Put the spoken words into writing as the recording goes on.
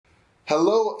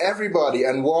Hello, everybody,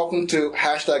 and welcome to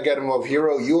hashtag Get Involved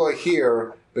Hero. You are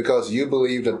here because you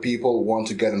believe that people want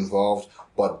to get involved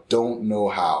but don't know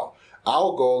how.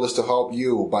 Our goal is to help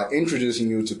you by introducing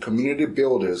you to community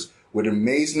builders with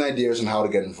amazing ideas on how to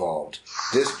get involved.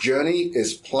 This journey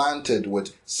is planted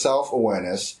with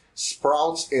self-awareness,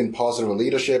 sprouts in positive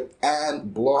leadership,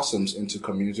 and blossoms into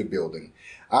community building.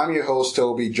 I'm your host,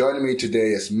 Toby. Joining me today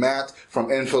is Matt from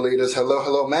InfoLeaders.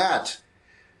 Hello, Matt.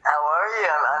 How are you?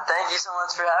 Thank you so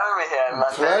much for having me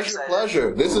here.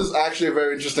 Pleasure. This is actually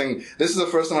very interesting. This is the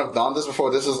first time I've done this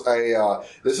before. This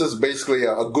is basically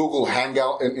a Google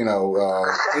Hangout, interview,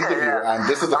 yeah. and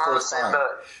this is the first time.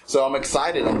 So I'm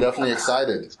excited. I'm definitely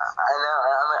excited. I know.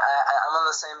 I'm on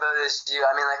the same boat as you.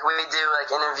 I mean, like we do like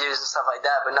interviews and stuff like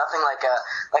that, but nothing like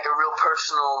a real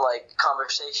personal like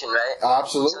conversation, right?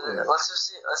 Absolutely. So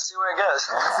let's see where it goes.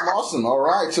 Awesome. All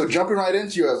right. So jumping right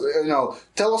into it,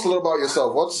 tell us a little about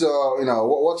yourself.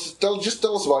 Just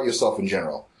tell us about yourself in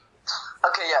general.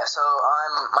 Okay, yeah, so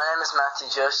my name is Matthew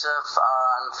Joseph.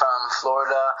 I'm from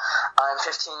Florida. I'm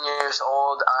 15 years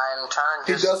old. I'm trying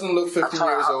to He doesn't look 15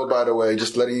 years old, by the way,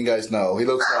 just letting you guys know. He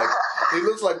looks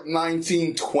like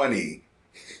 19, 20.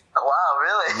 Wow,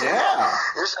 really? Yeah.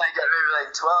 You're trying to get maybe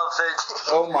like 12,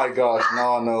 13. Oh my gosh,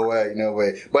 no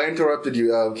way. But I interrupted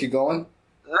you. Keep going.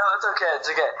 No, it's okay.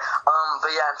 But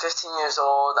yeah, I'm 15 years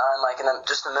old. I'm like in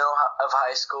just the middle of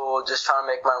high school, just trying to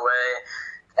make my way.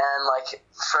 And like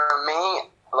for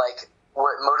me, like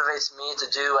what motivates me to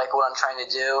do like what I'm trying to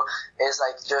do is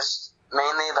like just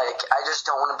mainly like I just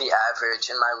don't want to be average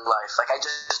in my life. Like I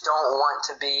just don't want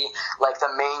to be like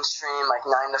the mainstream like 9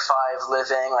 to 5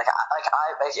 living. Like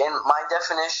in my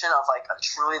definition of like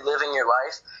truly living your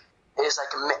life is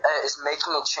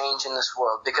making a change in this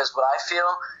world, because what I feel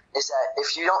is that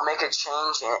if you don't make a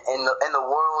change in the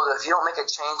world, if you don't make a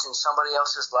change in somebody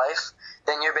else's life,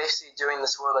 then you're basically doing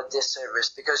this world a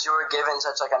disservice, because you were given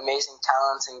such like amazing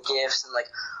talents and gifts and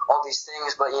like all these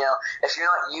things, but if you're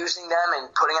not using them and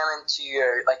putting them into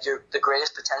the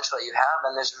greatest potential that you have,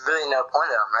 then there's really no point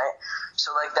of them, right?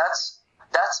 So like that's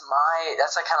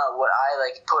like kind of what I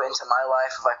like put into my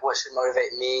life of like what should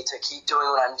motivate me to keep doing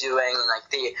what I'm doing, and like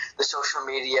the social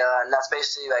media, and that's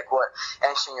basically like what,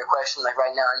 answering your question, like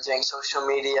right now I'm doing social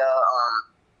media.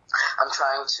 I'm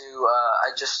trying to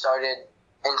I just started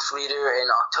InfoLeader in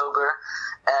October,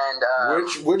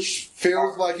 and which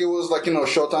feels like it was like a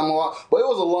short time ago, but it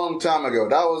was a long time ago.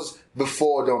 That was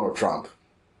before Donald Trump.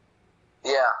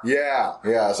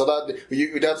 Yeah. So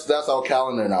that's our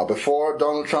calendar now. Before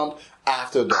Donald Trump,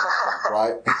 after Donald Trump,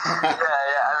 right?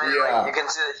 I mean, like, you can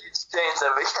see the huge change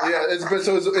of it. Yeah,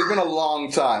 it's been a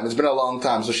long time. It's been a long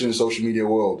time, especially in the social media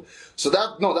world. So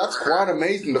that's quite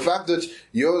amazing. The fact that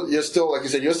you're still, like you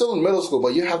said, you're still in middle school,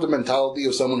 but you have the mentality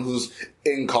of someone who's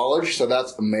in college. So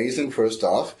that's amazing. First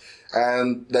off.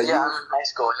 And that I'm in high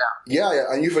school, Yeah,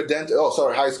 and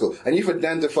high school. And you've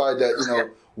identified that,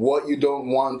 what you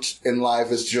don't want in life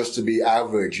is just to be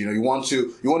average. You want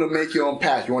to make your own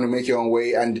path. You want to make your own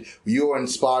way, and you're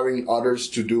inspiring others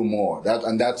to do more.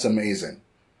 That's amazing.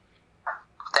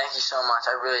 Thank you so much.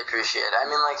 I really appreciate it. I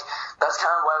mean, like, that's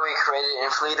kind of why we created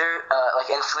InfoLeader. Like,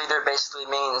 InfoLeader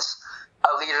basically means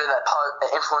a leader that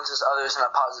influences others in a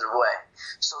positive way.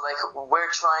 So, like, we're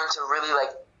trying to really,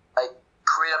 like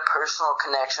create a personal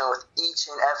connection with each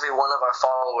and every one of our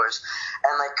followers,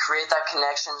 and like create that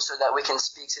connection so that we can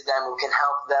speak to them, we can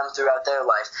help them throughout their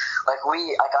life.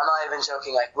 I'm not even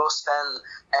joking, like we'll spend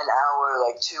an hour,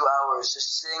 like 2 hours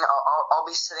just sitting, I'll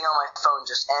be sitting on my phone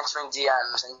just answering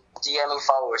DMs and DMing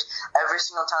followers. Every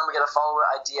single time we get a follower,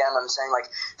 I DM them saying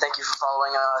like, thank you for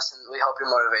following us and we hope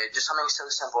you're motivated. Just something so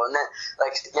simple. And then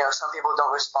some people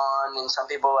don't respond and some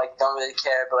people like don't really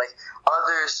care, but like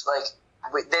others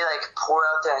they like pour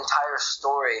out their entire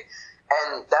story,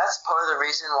 and that's part of the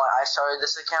reason why I started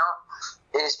this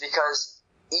account, is because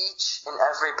each and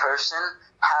every person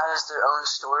has their own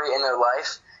story in their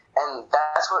life, and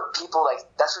that's what people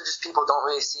don't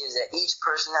really see, is that each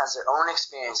person has their own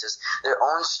experiences, their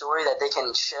own story that they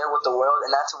can share with the world,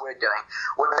 and that's what we're doing.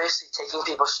 We're basically taking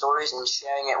people's stories and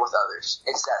sharing it with others.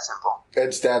 It's that simple.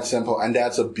 It's that simple, and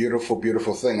that's a beautiful,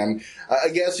 beautiful thing. And I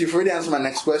guess you've already answered my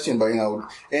next question, but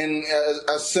in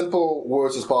as simple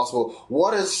words as possible,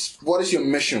 what is your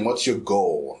mission? What's your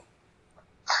goal?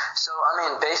 So,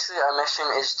 basically our mission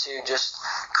is to just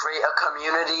create a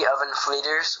community of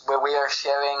InfoLeaders where we're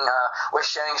sharing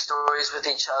stories with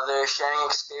each other, sharing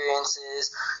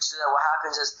experiences, so that what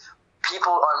happens is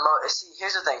people are see,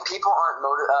 here's the thing, people aren't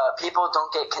people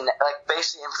don't get like,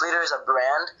 basically Infleator is a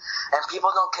brand, and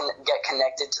people don't get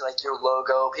connected to like your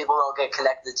logo, people don't get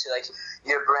connected to like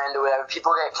your brand or whatever,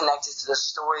 people get connected to the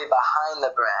story behind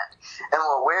the brand, and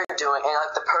what we're doing, and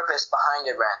like the purpose behind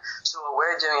your brand. So what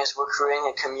we're doing is we're creating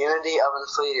a community of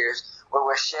Infleators where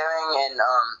we're sharing and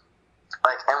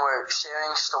and we're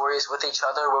sharing stories with each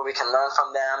other where we can learn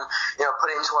from them, put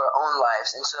it into our own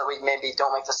lives, and so that we maybe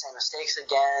don't make the same mistakes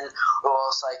again, or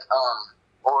else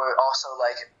or also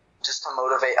just to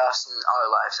motivate us in our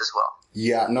lives as well.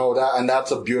 Yeah, no,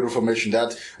 that's a beautiful mission.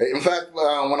 In fact,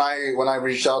 when I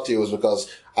reached out to you, it was because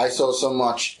I saw so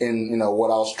much in what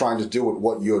I was trying to do with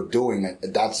what you're doing.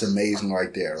 That's amazing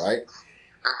right there, right?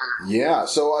 Mm-hmm. Yeah.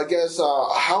 So I guess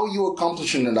how are you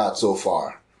accomplishing that so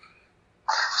far?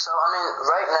 So, I mean,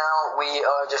 right now we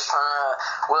are just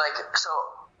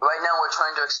right now we're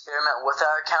trying to experiment with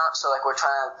our account. So, we're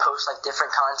trying to post,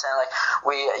 different content.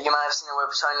 You might have seen that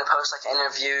we're trying to post,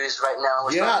 interviews right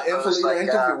now. Infleator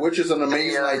interview, which is an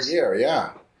amazing idea,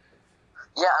 yeah.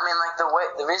 Yeah, I mean,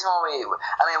 the reason why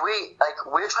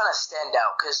we're trying to stand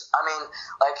out, because, I mean,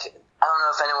 I don't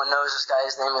know if anyone knows this guy.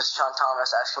 His name is Sean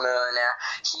Thomas, Ask a Millionaire.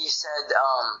 He said,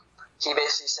 he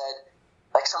basically said,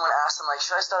 someone asked him,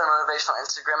 should I start a motivational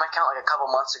Instagram account, a couple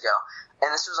months ago?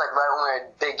 And this was, right when we were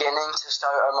beginning to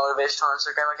start our motivational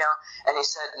Instagram account. And he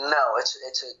said, no, it's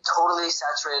a totally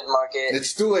saturated market.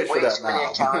 It's too late for that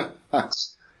now.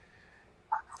 It's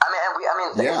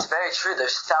very true.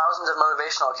 There's thousands of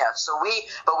motivational accounts.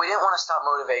 But we didn't want to stop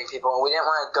motivating people, and we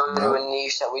didn't want to go to a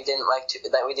niche that we didn't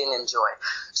that we didn't enjoy.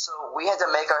 So we had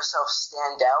to make ourselves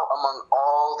stand out among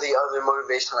all the other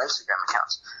motivational Instagram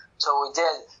accounts. So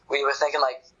we were thinking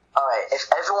all right, if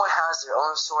everyone has their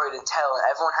own story to tell and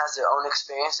everyone has their own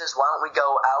experiences, why don't we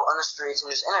go out on the streets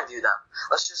and just interview them?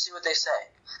 Let's just see what they say.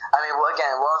 I mean, we'll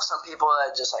have some people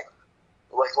that just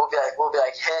we'll be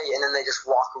like, hey, and then they just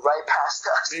walk right past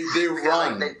us. They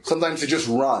run. Sometimes they just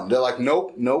run. They're like,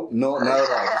 nope, not at all.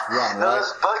 Just run, right?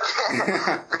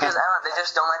 Because they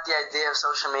just don't like the idea of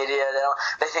social media.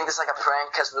 They think it's like a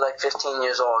prank because we're 15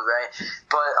 years old, right?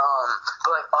 But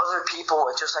other people,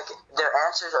 it's just their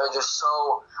answers are just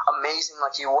so amazing.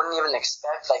 You wouldn't even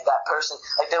expect that person.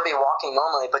 They'll be walking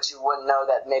normally, but you wouldn't know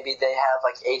that maybe they have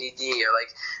ADD or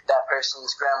that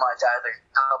person's grandma died a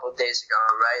couple of days ago,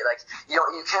 right?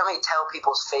 You can't really tell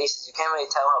people's faces. You can't really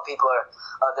tell how people are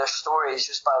their stories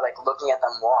just by looking at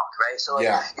them walk, right? So you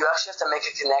actually have to make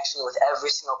a connection with every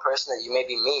single person that you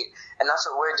maybe meet, and that's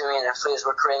what we're doing in Infleators.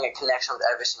 We're creating a connection with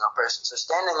every single person. So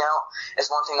standing out is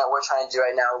one thing that we're trying to do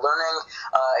right now. Learning,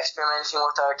 experimenting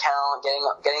with our account,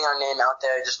 getting our name out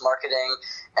there, just marketing,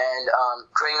 and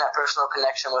creating that personal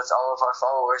connection with all of our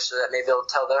followers, so that maybe they'll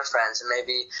tell their friends, and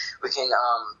maybe we can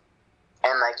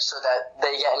so that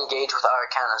they get engaged with our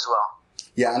account as well.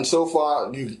 Yeah, and so far,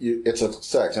 it's a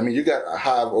success. I mean, you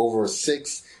have over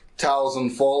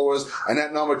 6,000 followers, and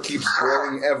that number keeps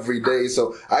growing every day.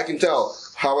 So I can tell,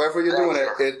 however you're doing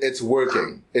it's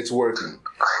working. It's working.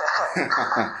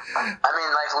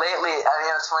 Lately,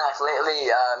 it's funny. Lately,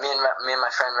 me and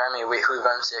my friend Remy, who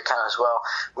runs the account as well,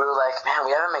 we were like, man,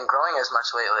 we haven't been growing as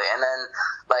much lately. And then,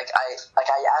 I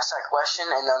asked that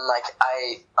question, and then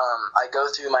I go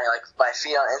through my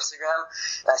feed on Instagram,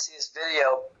 and I see this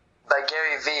video by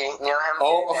Gary Vee. You know him?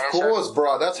 Oh, of course,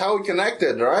 bro. That's how we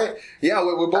connected, right? Yeah,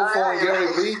 we're both following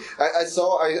Gary Vee.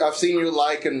 I've seen you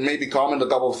and maybe comment a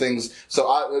couple of things. So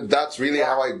that's really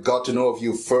how I got to know of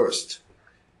you first.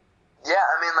 Yeah,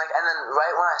 and then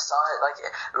right when I saw it,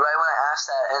 right when I asked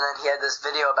that, and then he had this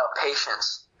video about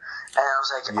patience. And I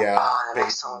was like, that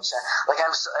makes so much sense.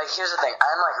 Here's the thing.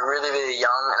 I'm, really, really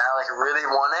young, and I, really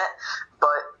want it,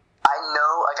 but I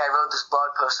know, I wrote this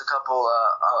blog post a couple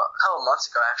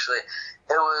months ago, actually.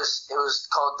 It was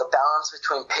called The Balance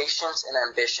Between Patience and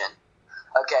Ambition.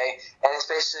 Okay? And it's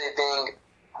basically being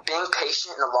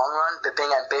patient in the long run, but being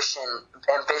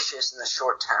ambitious in the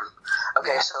short term.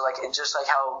 Okay? So, just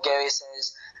how Gary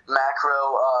says,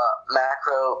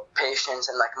 macro patience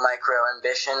and, micro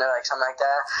ambition, or, something like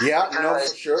that. Yeah, for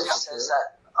sure. He says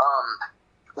that,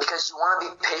 because you want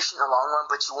to be patient in the long run,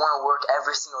 but you want to work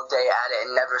every single day at it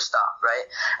and never stop, right?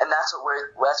 And that's what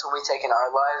we take in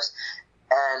our lives.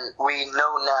 And we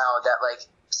know now that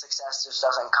success just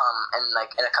doesn't come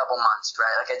in a couple months,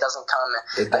 right? It doesn't come.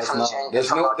 It does not.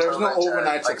 There's no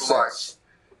overnight success. March.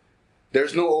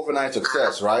 There's no overnight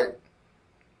success, right?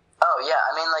 Oh yeah,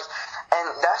 And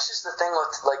that's just the thing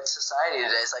with like society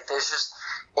today. It's like there's just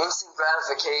instant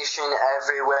gratification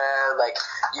everywhere. Like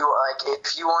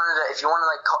if you want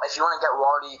to get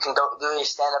water, you can go literally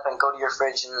stand up and go to your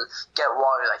fridge and get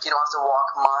water. Like you don't have to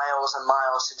walk miles and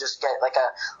miles to just get like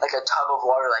a tub of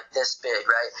water like this big,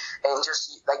 right? And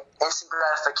just like instant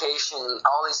gratification,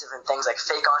 all these different things. Like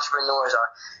fake entrepreneurs are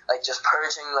like just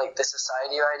purging like the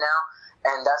society right now,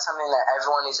 and that's something that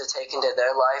everyone needs to take into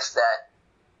their life. That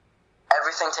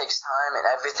everything takes time and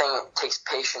everything takes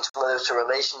patience, whether it's a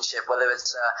relationship, whether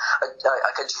it's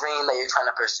like a dream that you're trying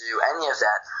to pursue, any of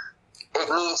that. It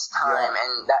needs time,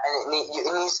 and it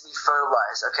needs to be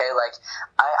fertilized, okay? Like,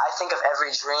 I think of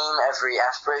every dream, every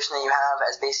aspiration that you have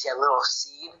as basically a little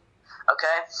seed,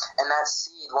 okay? And that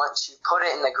seed, once you put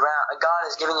it in the ground, God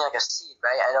is giving you like a seed,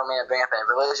 right? I don't mean to bring up any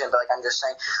religion, but like I'm just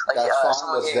saying, like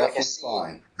someone gave you like a seed.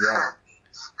 Fine. Yeah.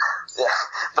 Yeah,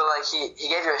 but like he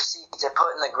gave you a seed to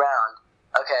put in the ground.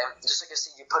 Okay, just like a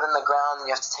seed, you put in the ground,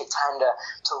 and you have to take time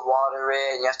to water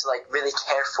it, and you have to like really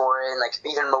care for it, and like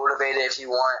even motivate it if you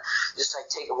want. Just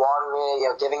like water it,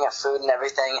 giving it food and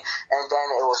everything, and then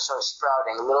it will start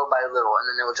sprouting little by little, and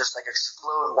then it will just like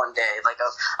explode one day, like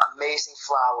amazing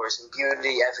flowers and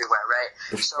beauty everywhere,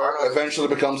 right? So eventually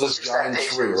becomes this giant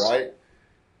tree, right?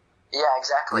 Yeah,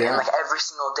 exactly. Yeah. And like every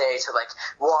single day to like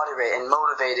water it and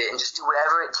motivate it and just do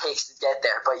whatever it takes to get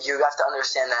there. But you have to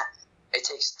understand that it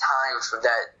takes time for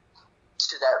that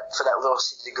little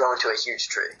seed to grow into a huge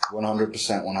tree.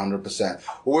 100%.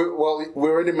 We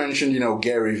already mentioned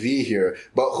Gary Vee here,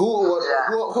 but who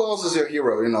else is your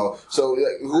hero? So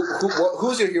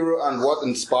who's your hero and what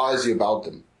inspires you about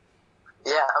them?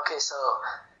 Yeah. Okay. So.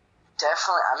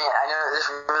 Definitely, I mean, I know this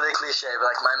is really cliche, but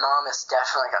like my mom is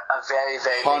definitely like a very,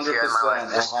 very big hero in my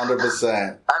life. 100%.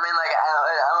 I mean, like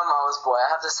I'm a mama's boy,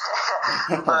 I have to say,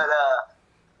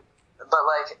 but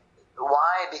like,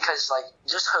 why? Because like,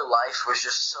 just her life was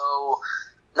just so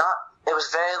it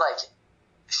was very like.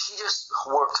 She just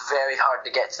worked very hard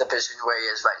to get to the position where he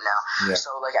is right now. Yeah.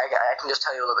 So, like, I can just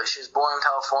tell you a little bit. She was born in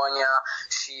California.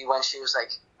 When she was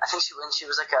like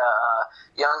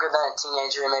younger than a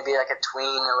teenager, maybe like a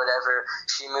tween or whatever,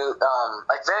 she moved,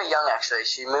 like very young actually.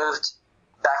 She moved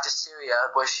back to Syria,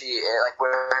 where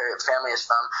her family is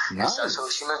from. Nice. So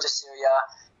she moved to Syria.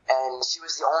 And she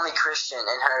was the only Christian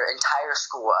in her entire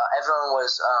school. Everyone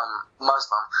was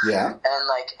Muslim. Yeah. And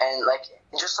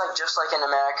just like in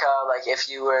America, like if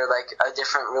you were like a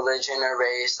different religion or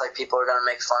race, like people are gonna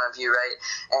make fun of you, right?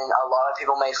 And a lot of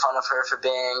people made fun of her for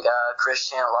being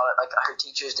Christian. A lot of like her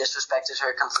teachers disrespected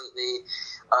her completely.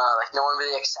 Like no one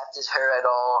really accepted her at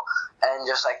all. And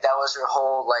just like that was her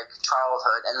whole like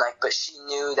childhood. And like, but she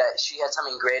knew that she had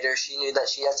something greater. She knew that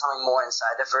she had something more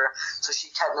inside of her. So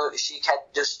she kept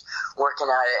just working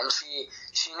at it, and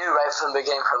she knew right from the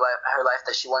beginning of her life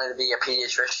that she wanted to be a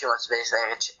pediatrician. She was basically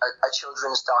a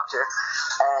children's doctor,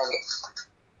 and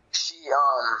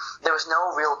there was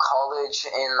no real college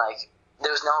in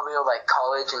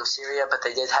Syria, but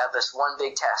they did have this one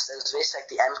big test. It was basically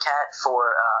like the MCAT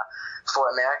for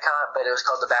America, but it was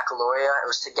called the baccalaureate.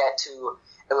 It was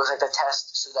it was like the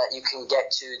test so that you can get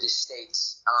to the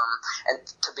States and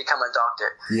to become a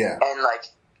doctor. Yeah. And like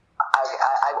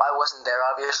I wasn't there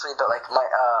obviously, but like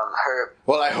her.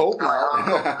 Well, I hope my not.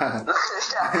 uncle.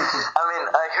 Yeah, I mean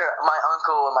like my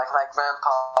uncle and like my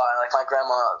grandpa and like my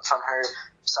grandma from her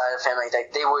side of the family,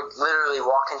 like they would literally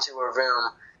walk into a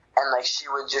room and like she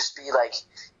would just be like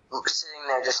sitting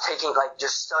there just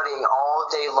studying all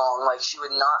day long. Like she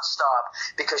would not stop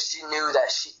because she knew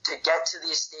that to get to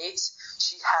the States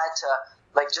she had to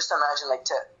like just imagine like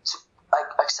to like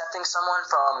accepting someone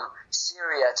from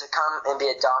Syria to come and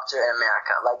be a doctor in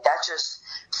America. Like that's just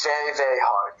very, very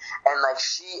hard. And like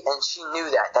she knew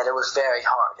that it was very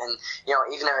hard. And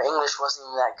even her English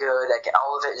wasn't even that good. Like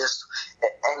all of it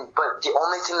but the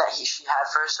only thing that she had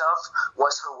for herself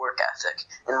was her work ethic,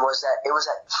 and it was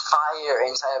that fire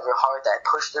inside of her heart that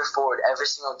pushed her forward every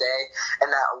single day, and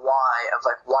that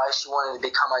why she wanted to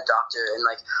become a doctor, and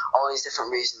like all these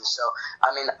different reasons. So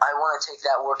I mean, I want to take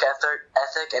that work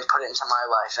ethic and put it into my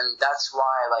life, and that's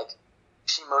why like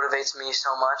she motivates me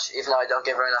so much, even though I don't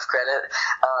give her enough credit.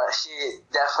 She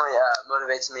definitely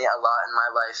motivates me a lot in my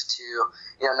life to,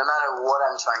 no matter what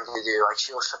I'm trying to do, like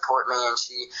she'll support me, and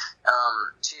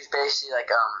she's basically like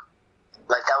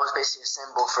that was basically a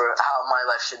symbol for how my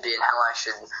life should be and how I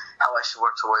should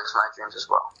work towards my dreams as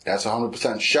well. That's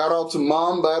 100%. Shout out to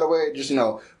Mom, by the way, just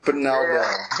putting out there.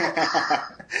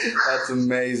 That's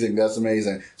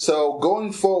amazing. So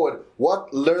going forward,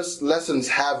 what lessons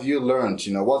have you learned?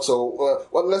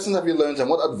 What lessons have you learned, and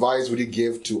what advice would you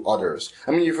give to others?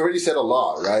 I mean, you've already said a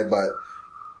lot, right? But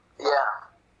yeah.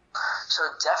 So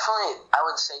definitely, I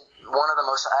would say one of the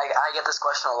most, I get this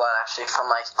question a lot actually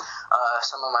from like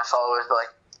some of my followers, but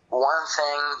like one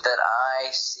thing that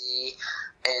I see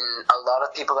in a lot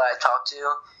of people that I talk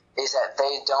to is that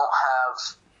they don't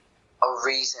have a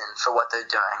reason for what they're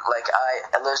doing. Like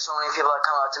there's so many people that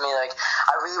come up to me like,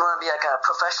 I really want to be like a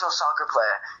professional soccer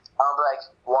player. I'll be like,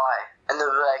 why? And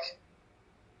they'll be like,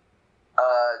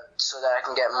 so that I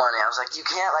can get money. I was like, you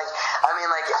can't, like, I mean,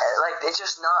 like it's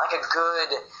just not like a good,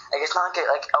 like, it's not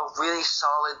like a really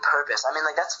solid purpose. I mean,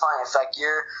 like, that's fine. If like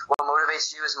what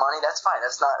motivates you is money, that's fine.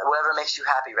 That's not, whatever makes you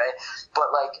happy, right?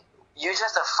 But like, you just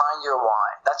have to find your why.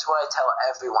 That's what I tell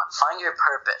everyone. Find your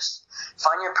purpose.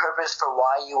 Find your purpose for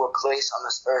why you were placed on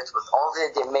this earth with all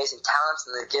the amazing talents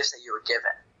and the gifts that you were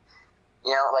given.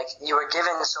 You know, like, you were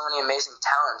given so many amazing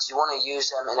talents. You want to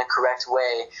use them in a correct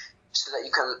way so that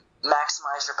you can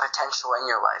maximize your potential in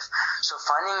your life. So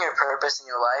finding your purpose in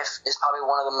your life is probably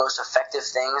one of the most effective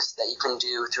things that you can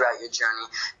do throughout your journey.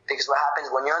 Because what happens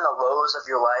when you're in the lows of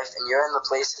your life and you're in the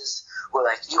places where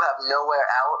like you have nowhere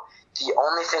out, the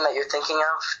only thing that you're thinking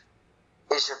of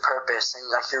is your purpose and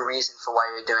like your reason for why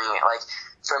you're doing it. Like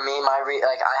for me,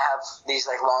 like I have these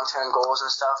like long-term goals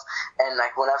and stuff, and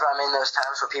like whenever I'm in those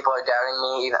times where people are doubting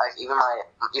me, even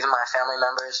my family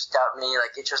members doubt me,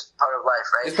 like it's just part of life,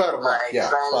 right? It's part of life, yeah.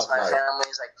 My friends, my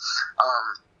family's like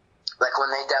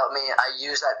when they doubt me, I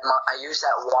use that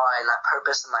why and that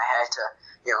purpose in my head to,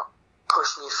 you know,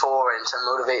 push me forward and to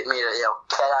motivate me to, you know,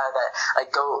 get out of that,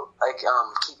 like go, like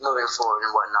keep moving forward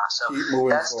and whatnot. So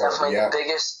that's definitely the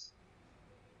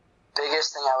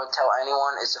biggest thing I would tell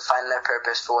anyone is to find their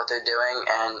purpose for what they're doing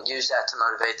and use that to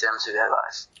motivate them through their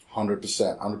life.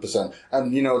 100%.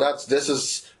 And, you know, this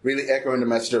is really echoing the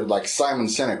message of like Simon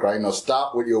Sinek, right? You know,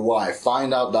 start with your why.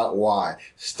 Find out that why.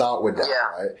 Start with that,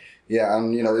 right? Yeah,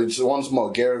 and, you know, it's once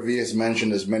more, Gary Vee has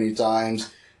mentioned this many times.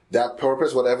 That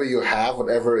purpose, whatever you have,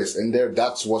 whatever is in there,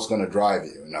 that's what's going to drive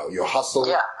you. You know, your hustle,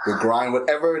 your grind,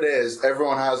 whatever it is,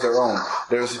 everyone has their own.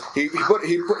 He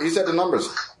said the numbers,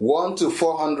 1 to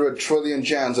 400 trillion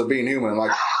chance of being human.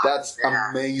 Like, that's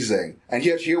amazing. And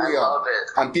yet here we are.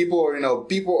 And people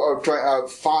are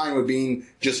fine with being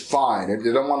just fine.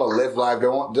 They don't want to live life. They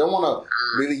don't want to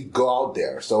really go out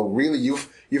there. So really, you've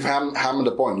hammered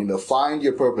the point. You know, find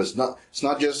your purpose. It's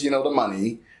not just, you know, the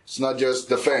money. It's not just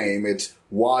the fame. It's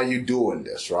why you doing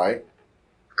this, right?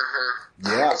 Mm-hmm.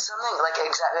 Yeah. It's something like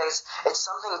exactly. It's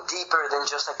something deeper than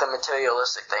just like the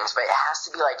materialistic things, but it has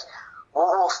to be like what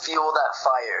will fuel that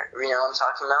fire. You know what I'm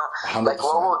talking about? 100%. Like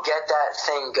what will get that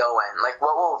thing going? Like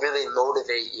what will really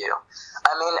motivate you?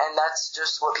 I mean, and that's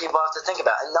just what people have to think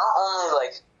about, and not only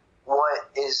like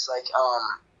what is like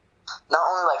not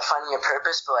only like finding your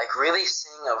purpose, but like really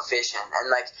seeing a vision. And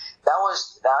like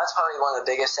that's probably one of the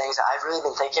biggest things that I've really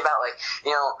been thinking about. Like,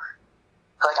 you know,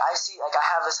 like I see, like I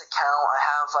have this account, I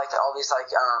have like all these like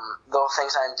little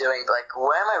things I'm doing, but like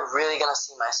where am I really gonna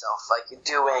see myself like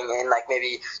doing in like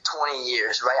maybe 20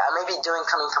 years, right? I may be doing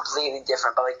something completely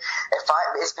different, but like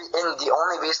the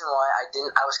only reason why I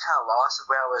was kind of lost of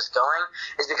where I was going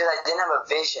is because I didn't have a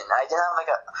vision. I didn't have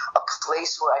like a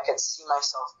place where I could see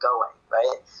myself going,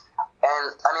 right?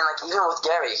 And I mean, like even with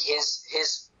Gary,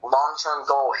 his long-term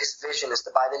goal, his vision is to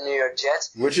buy the New York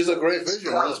Jets, which is a great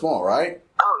vision. Once more, right?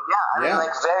 Oh yeah, I mean,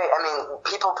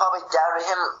 people probably doubted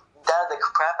the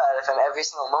crap out of him every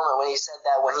single moment when he said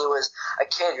that when he was a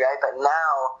kid, right? But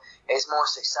now he's more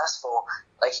successful.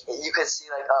 Like you could see,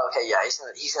 like, oh, okay, yeah, he's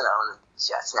gonna own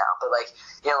Jets now. But like,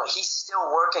 you know, he's still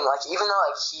working. Like even though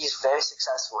like he's very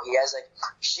successful, he has like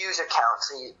huge accounts.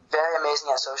 He's very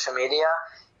amazing at social media.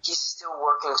 He's still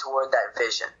working toward that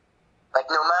vision. Like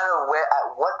no matter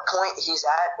at what point he's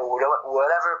at, or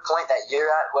whatever point that you're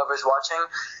at, whoever's watching,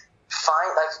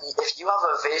 find like if you have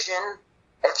a vision,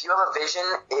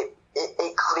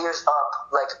 it clears up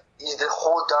like the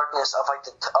whole darkness of like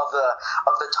the tunnel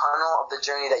of the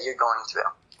journey that you're going through.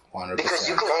 100%. Because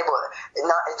you can it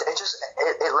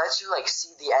lets you like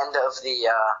see the end of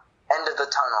the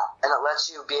tunnel, and it lets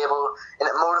you be able, and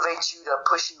it motivates you to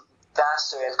push you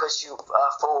faster and push you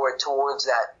forward towards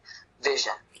that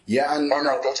vision. Yeah, and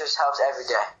like that just helps every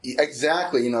day.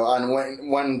 Exactly, you know, and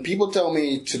when people tell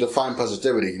me to define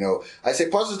positivity, you know, I say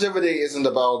positivity isn't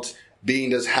about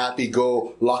being this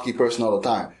happy-go-lucky person all the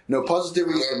time. No,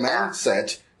 positivity is the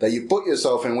mindset that you put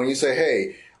yourself in when you say,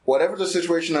 hey, whatever the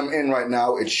situation I'm in right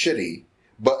now, it's shitty,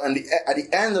 but at the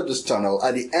end of this tunnel,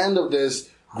 at the end of this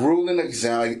grueling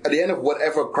exam, at the end of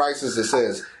whatever crisis this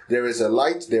is, there is a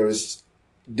light, there is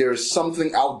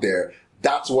something out there.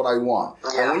 That's what I want.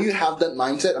 Yeah. And when you have that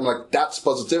mindset, I'm like, that's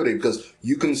positivity, because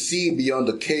you can see beyond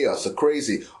the chaos, the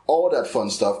crazy, all that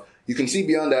fun stuff. You can see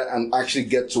beyond that and actually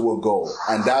get to a goal.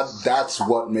 And that's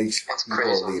what makes people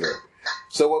a leader.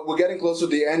 So we're getting close to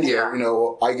the end here. Yeah. You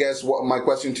know, I guess what my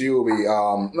question to you will be,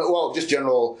 well, just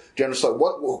general stuff.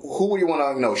 Who would you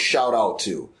want to, shout out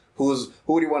to? Who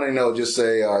would you want to, just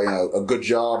say, a good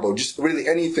job, or just really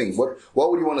anything? What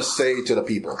would you want to say to the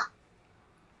people?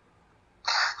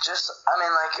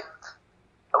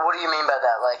 What do you mean by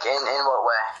that? Like, in what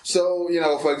way? So,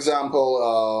 for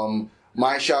example,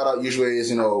 my shout out usually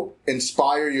is,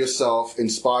 inspire yourself,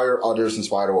 inspire others,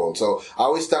 inspire the world. So I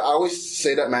always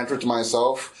say that mantra to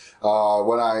myself.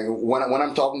 When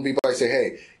I'm talking to people, I say,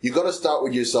 hey, you got to start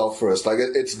with yourself first. Like,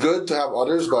 it's good to have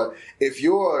others, but if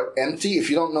you're empty, if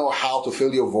you don't know how to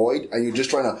fill your void, and you're just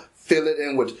trying to fill it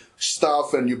in with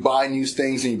stuff, and you buy new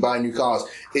things and you buy new cars,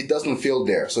 it doesn't fill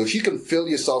there. So if you can fill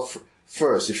yourself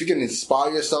first, if you can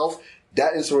inspire yourself,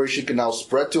 that inspiration can now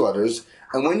spread to others.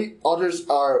 And when others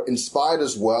are inspired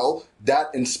as well,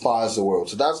 that inspires the world.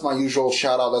 So that's my usual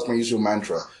shout out. That's my usual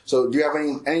mantra. So do you have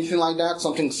anything like that?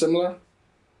 Something similar?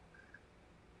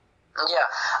 Yeah.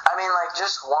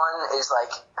 Just one is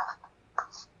like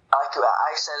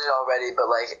I said it already, but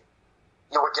like,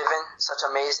 you were given such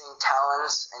amazing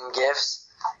talents and gifts,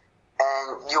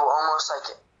 and you were almost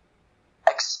like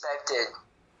expected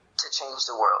to change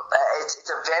the world. It's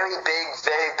a very big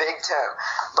term,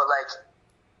 but like,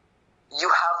 you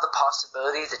have the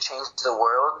possibility to change the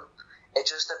world. It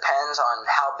just depends on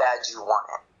how bad you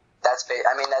want it. That's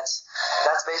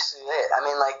basically it.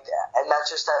 And that's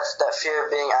just that fear of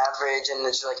being average, and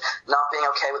it's like not being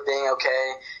okay with being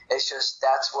okay. It's just,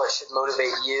 that's what should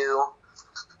motivate you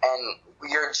and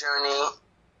your journey,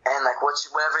 and like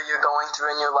whatever you're going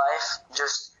through in your life.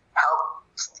 Just help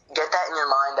get that in your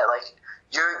mind that like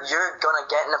you're gonna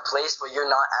get in a place where you're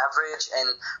not average,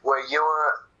 and where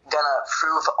you're gonna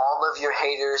prove all of your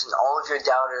haters and all of your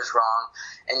doubters wrong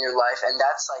in your life, and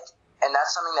that's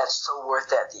something that's so worth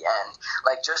it at the end.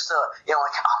 Like, just to, oh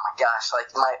my gosh,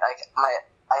 like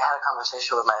I had a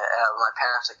conversation with my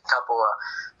parents a couple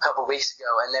weeks ago,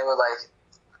 and they were like,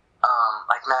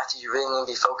 Matthew, you really need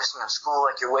to be focusing on school.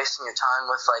 Like, you're wasting your time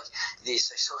with like these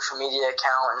social media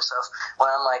account and stuff. When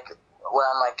I'm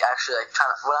actually like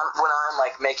when I'm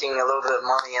like making a little bit of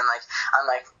money, and like I'm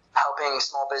like helping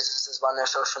small businesses run their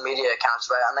social media accounts,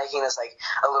 right? I'm making this like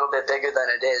a little bit bigger than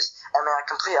it is. I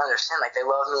completely understand. Like, they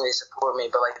love me, they support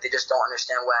me, but like they just don't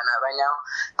understand where I'm at right now.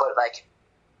 But like,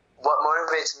 what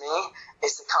motivates me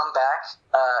is to come back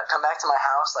to my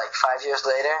house like 5 years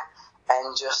later,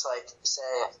 and just like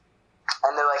say,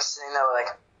 and they're like sitting there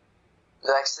like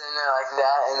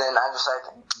that, and then I'm just like,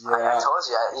 yeah. I told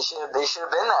you, you should have been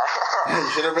there. You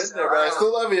should have been there, but I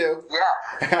still love you. Yeah.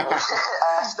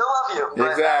 I still love you.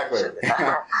 But exactly.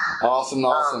 Awesome.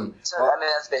 So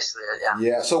that's basically it. Yeah.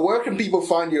 Yeah. So where can people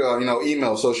find you?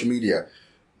 Email, social media.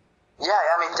 Yeah,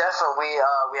 definitely.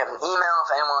 We have an email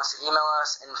if anyone wants to email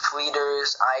us,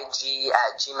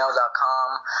 infleedersig@gmail.com.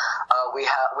 We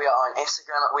are on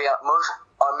Instagram.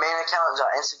 Our main account is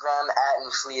on Instagram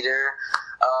 @infleeder,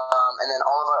 and then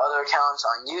all of our other accounts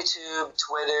on YouTube,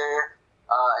 Twitter,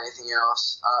 anything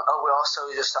else. We also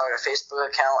just started a Facebook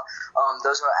account.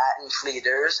 Those are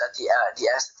 @infleeders at the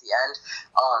S at the end.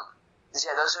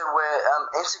 Yeah, those are where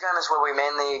Instagram is where we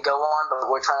mainly go on,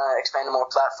 but we're trying to expand to more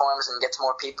platforms and get to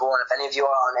more people. And if any of you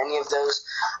are on any of those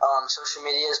social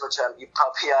medias, which you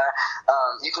probably are,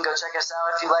 you can go check us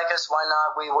out. If you like us, why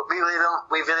not? We really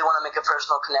want to make a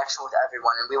personal connection with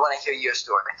everyone, and we want to hear your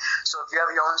story. So if you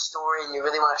have your own story and you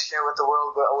really want to share with the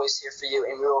world, we're always here for you,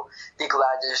 and we will be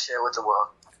glad to share with the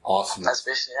world. Awesome. That's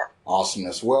basically it.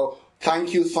 Awesomeness. Well,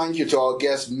 thank you to our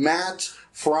guest, Matt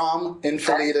from Infleeders.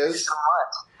 Thank you so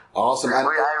much. Awesome. And I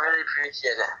really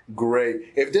appreciate it.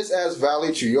 Great. If this adds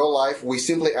value to your life, we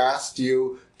simply ask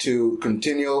you to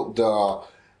continue the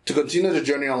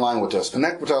journey online with us.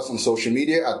 Connect with us on social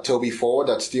media at Toby4,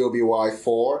 that's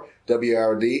TOBY4,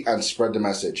 WRD, and spread the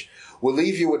message. We'll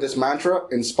leave you with this mantra: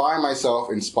 inspire myself,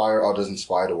 inspire others,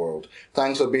 inspire the world.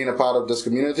 Thanks for being a part of this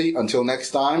community. Until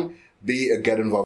next time, be a Get Involved.